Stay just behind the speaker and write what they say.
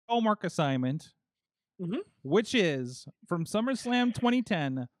homework assignment, which is from SummerSlam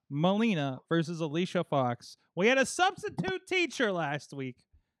 2010, Melina versus Alicia Fox. We had a substitute teacher last week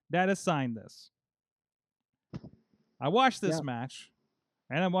that assigned this. I watched this match,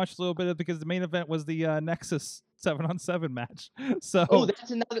 and I watched a little bit of it because the main event was the Nexus 7-on-7 match. So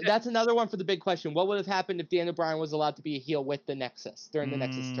that's another one for the big question. What would have happened if Daniel Bryan was allowed to be a heel with the Nexus during the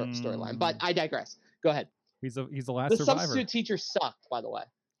Nexus storyline? But I digress. Go ahead. He's the last survivor. The substitute teacher sucked, by the way.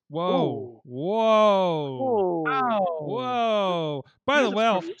 Whoa. By the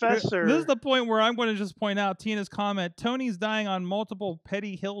way, this is the point where I'm going to just point out Tina's comment. Tony's dying on multiple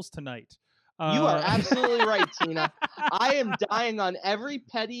petty hills tonight. You are absolutely right, Tina. I am dying on every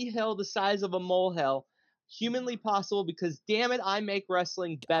petty hill the size of a molehill humanly possible because, damn it, I make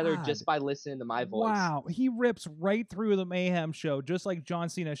wrestling better just by listening to my voice. Wow. He rips right through the Mayhem show, just like John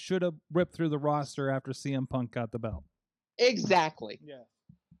Cena should have ripped through the roster after CM Punk got the belt. Exactly. Yeah.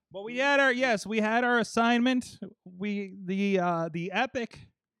 Well, we had our assignment. The epic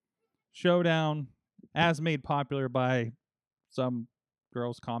showdown, as made popular by some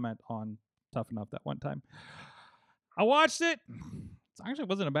girl's comment on Tough Enough that one time. I watched it. It actually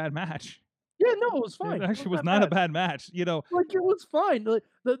wasn't a bad match. Yeah, no, it was fine. It actually was not a bad match. You know, like it was fine. Like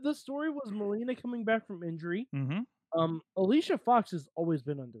the story was Melina coming back from injury. Alicia Fox has always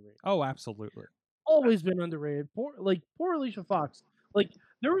been underrated. Oh, absolutely. Always been underrated. Poor Alicia Fox. Like,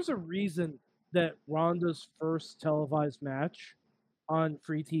 there was a reason that Ronda's first televised match on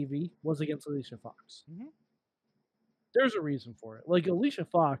free TV was against Alicia Fox. There's a reason for it. Like, Alicia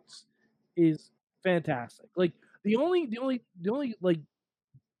Fox is fantastic. Like, the only like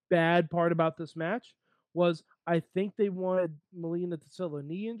bad part about this match was I think they wanted Melina to sell a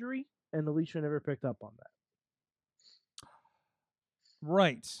knee injury, and Alicia never picked up on that.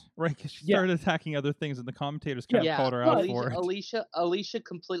 Right, because she started attacking other things, and the commentators kept called her out for it. Alicia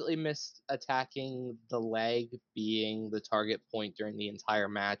completely missed attacking the leg being the target point during the entire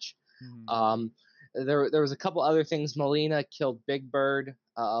match. There was a couple other things. Melina killed Big Bird,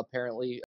 apparently